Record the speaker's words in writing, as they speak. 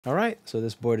All right, so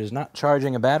this board is not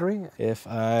charging a battery. If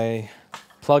I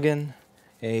plug in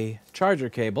a charger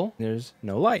cable, there's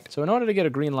no light. So in order to get a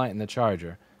green light in the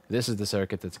charger, this is the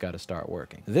circuit that's got to start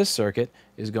working. This circuit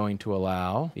is going to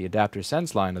allow the adapter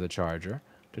sense line of the charger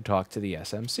to talk to the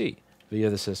SMC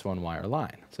via the Sys1 wire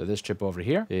line. So this chip over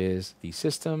here is the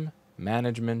System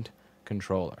Management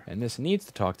Controller, and this needs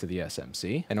to talk to the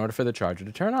SMC in order for the charger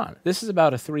to turn on. This is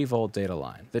about a 3-volt data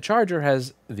line. The charger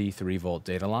has the 3-volt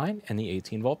data line and the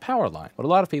 18-volt power line. What a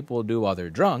lot of people will do while they're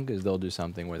drunk is they'll do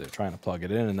something where they're trying to plug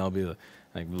it in and they'll be like,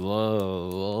 and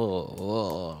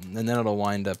then it'll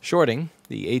wind up shorting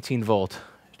the 18-volt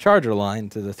charger line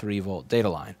to the 3-volt data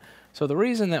line. So the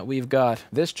reason that we've got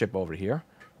this chip over here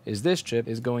is this chip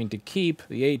is going to keep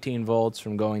the 18 volts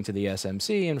from going to the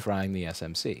SMC and frying the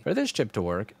SMC. For this chip to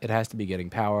work, it has to be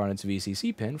getting power on its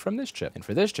VCC pin from this chip. And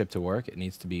for this chip to work, it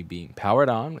needs to be being powered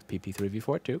on with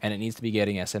PP3V42, and it needs to be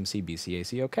getting SMC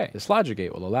BCAC OK. This logic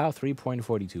gate will allow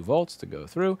 3.42 volts to go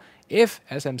through if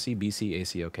SMC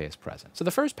BCAC OK is present. So the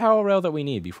first power rail that we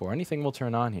need before anything will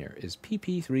turn on here is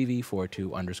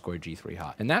PP3V42_G3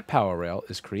 hot. And that power rail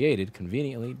is created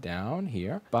conveniently down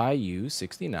here by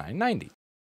U6990.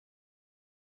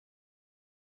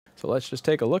 So let's just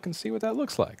take a look and see what that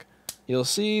looks like. You'll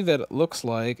see that it looks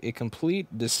like a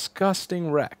complete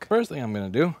disgusting wreck. First thing I'm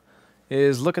going to do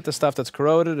is look at the stuff that's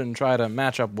corroded and try to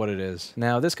match up what it is.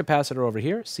 Now this capacitor over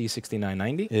here,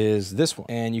 C6990, is this one.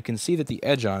 And you can see that the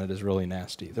edge on it is really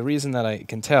nasty. The reason that I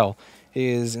can tell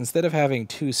is instead of having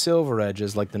two silver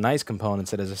edges like the nice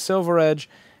components, it has a silver edge,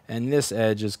 and this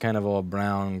edge is kind of all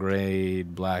brown, gray,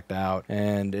 blacked out,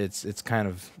 and it's kind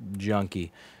of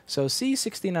junky. So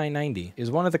C6990 is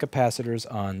one of the capacitors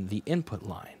on the input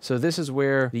line. So this is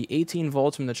where the 18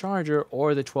 volts from the charger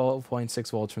or the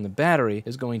 12.6 volts from the battery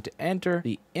is going to enter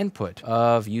the input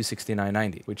of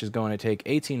U6990, which is going to take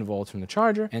 18 volts from the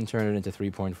charger and turn it into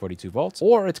 3.42 volts,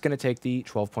 or it's going to take the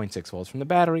 12.6 volts from the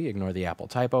battery, ignore the Apple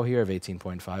typo here of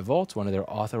 18.5 volts, one of their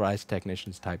authorized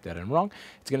technicians typed that in wrong.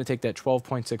 It's going to take that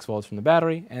 12.6 volts from the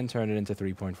battery and turn it into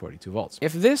 3.42 volts.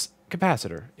 If this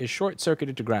capacitor is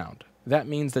short-circuited to ground, that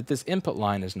means that this input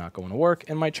line is not going to work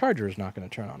and my charger is not going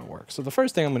to turn on and work. So the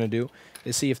first thing I'm going to do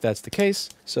is see if that's the case.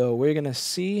 So we're going to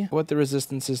see what the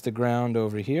resistance is to ground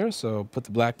over here. So put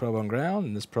the black probe on ground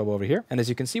and this probe over here. And as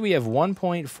you can see, we have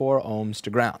 1.4 ohms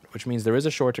to ground, which means there is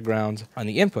a short to ground on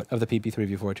the input of the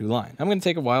PP3V42 line. I'm going to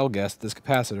take a wild guess that this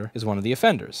capacitor is one of the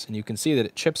offenders. And you can see that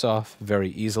it chips off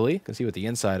very easily. You can see what the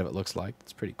inside of it looks like.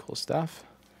 It's pretty cool stuff.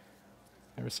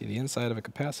 Ever see the inside of a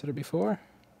capacitor before?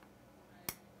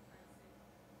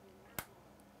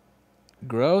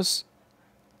 Gross.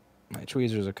 My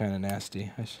tweezers are kind of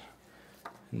nasty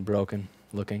and broken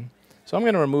looking. So I'm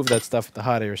going to remove that stuff at the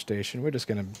hot air station. We're just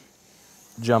going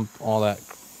to jump all that,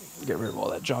 get rid of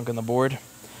all that junk on the board.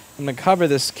 I'm going to cover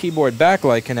this keyboard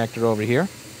backlight connector over here,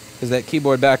 because that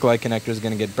keyboard backlight connector is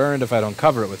going to get burned if I don't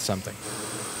cover it with something.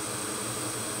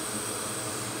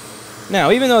 Now,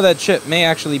 even though that chip may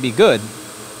actually be good,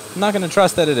 I'm not going to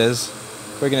trust that it is.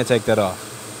 We're going to take that off.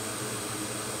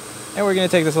 And we're going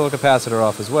to take this little capacitor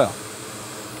off as well.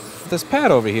 This pad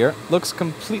over here looks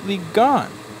completely gone.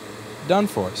 Done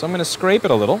for. So I'm going to scrape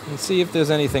it a little and see if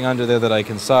there's anything under there that I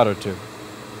can solder to. I'm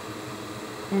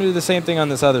going to do the same thing on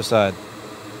this other side.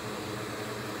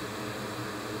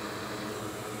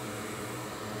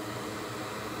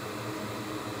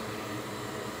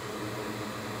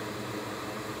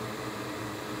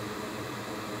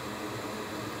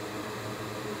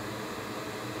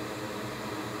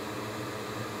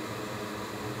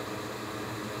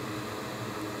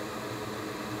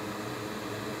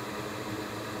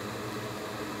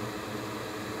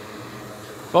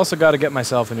 I've also got to get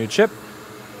myself a new chip.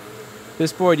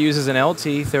 This board uses an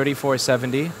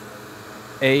LT3470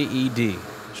 AED.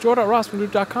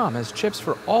 Store.rossmangroup.com has chips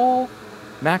for all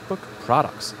MacBook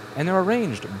products, and they're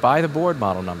arranged by the board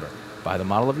model number, by the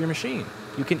model of your machine.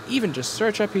 You can even just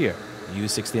search up here,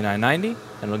 U6990,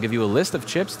 and it'll give you a list of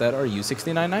chips that are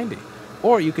U6990.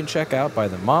 Or you can check out by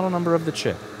the model number of the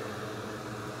chip.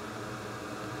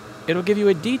 It'll give you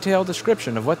a detailed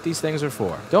description of what these things are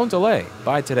for. Don't delay.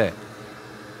 Buy today.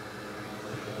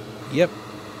 Yep.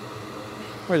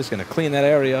 We're just going to clean that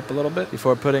area up a little bit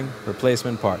before putting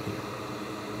replacement part here.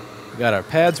 We got our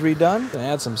pads redone. Gonna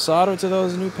add some solder to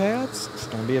those new pads. It's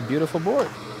going to be a beautiful board.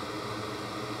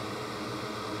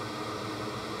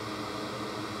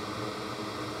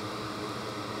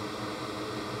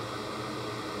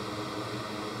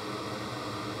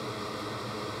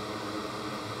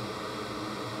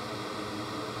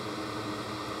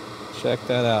 Check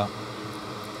that out.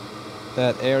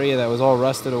 That area that was all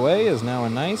rusted away is now a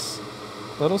nice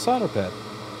little solder pad.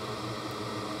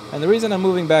 And the reason I'm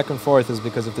moving back and forth is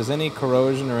because if there's any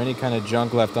corrosion or any kind of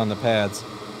junk left on the pads,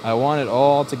 I want it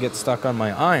all to get stuck on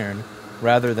my iron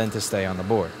rather than to stay on the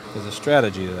board. There's a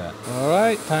strategy to that. All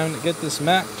right, time to get this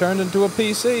Mac turned into a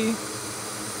PC.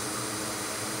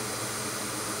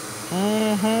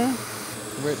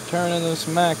 We're turning this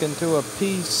Mac into a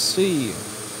PC.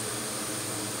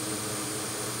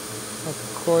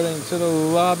 According to the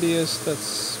lobbyist that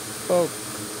spoke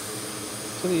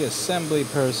to the assembly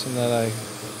person that I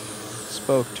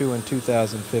spoke to in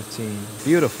 2015.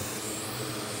 Beautiful.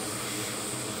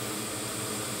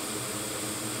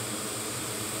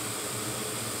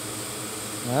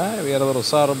 Alright, we had a little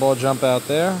solder ball jump out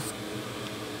there.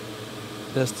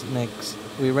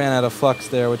 We ran out of flux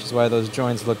there, which is why those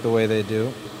joints look the way they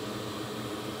do.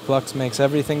 Flux makes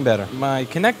everything better. My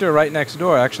connector right next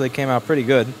door actually came out pretty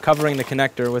good. Covering the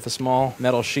connector with a small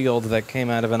metal shield that came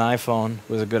out of an iPhone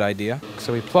was a good idea.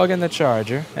 So we plug in the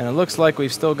charger, and it looks like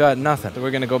we've still got nothing. So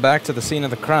we're going to go back to the scene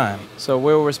of the crime. So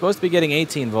where we're supposed to be getting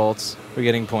 18 volts, we're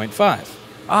getting 0.5.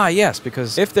 Ah, yes,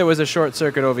 because if there was a short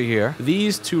circuit over here,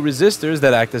 these two resistors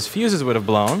that act as fuses would have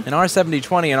blown. In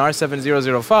R7020 and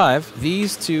R7005,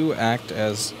 these two act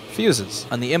as fuses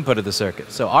on the input of the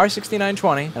circuit. So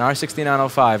R6920 and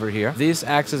R6905 are here. This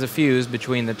acts as a fuse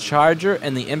between the charger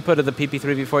and the input of the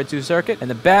PP3V42 circuit and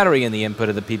the battery and the input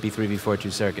of the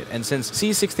PP3V42 circuit. And since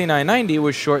C6990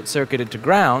 was short-circuited to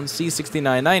ground,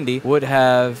 C6990 would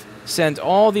have sent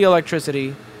all the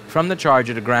electricity from the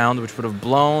charger to ground, which would have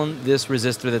blown this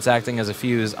resistor that's acting as a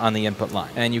fuse on the input line.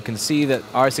 And you can see that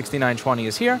R6920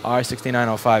 is here,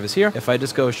 R6905 is here. If I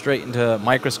just go straight into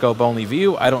microscope only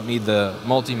view, I don't need the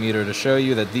multimeter to show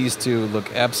you that these two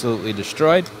look absolutely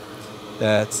destroyed.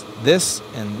 That's this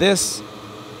and this.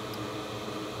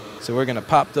 So we're gonna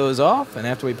pop those off, and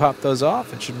after we pop those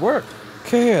off, it should work.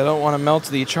 Okay, I don't want to melt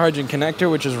the charging connector,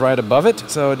 which is right above it.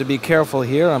 So to be careful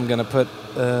here, I'm gonna put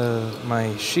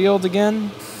my shield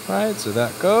again. Right, so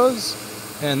that goes.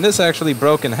 And this actually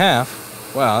broke in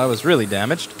half. Wow, that was really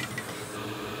damaged.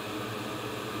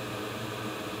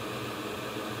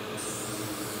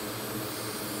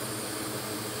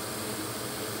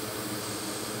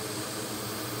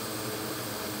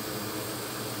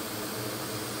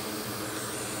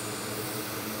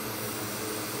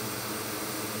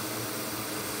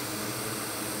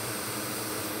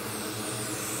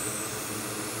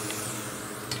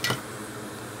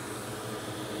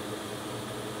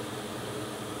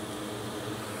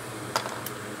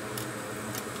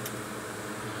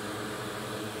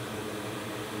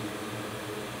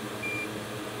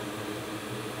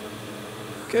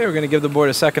 Okay, we're going to give the board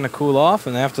a second to cool off,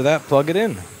 and after that, plug it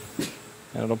in.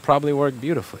 And it'll probably work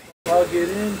beautifully. Plug it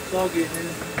in, plug it in.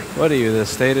 What are you, the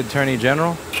state attorney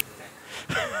general?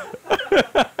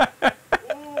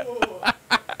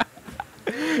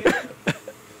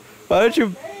 Why don't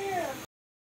you...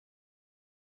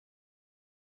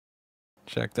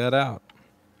 Check that out.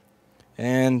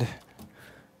 And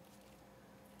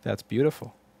that's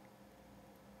beautiful.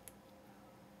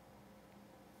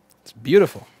 It's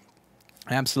beautiful.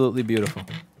 Absolutely beautiful.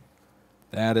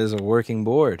 That is a working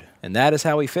board. And that is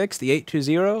how we fix the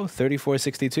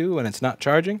 820-3462 when it's not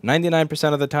charging.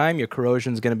 99% of the time, your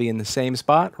corrosion is going to be in the same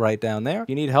spot right down there. If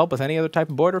you need help with any other type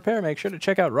of board repair, make sure to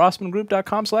check out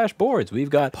rossmangroup.com/boards. We've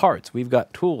got parts, we've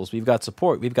got tools, we've got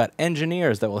support, we've got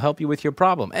engineers that will help you with your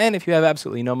problem. And if you have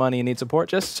absolutely no money and need support,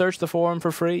 just search the forum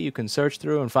for free. You can search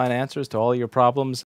through and find answers to all your problems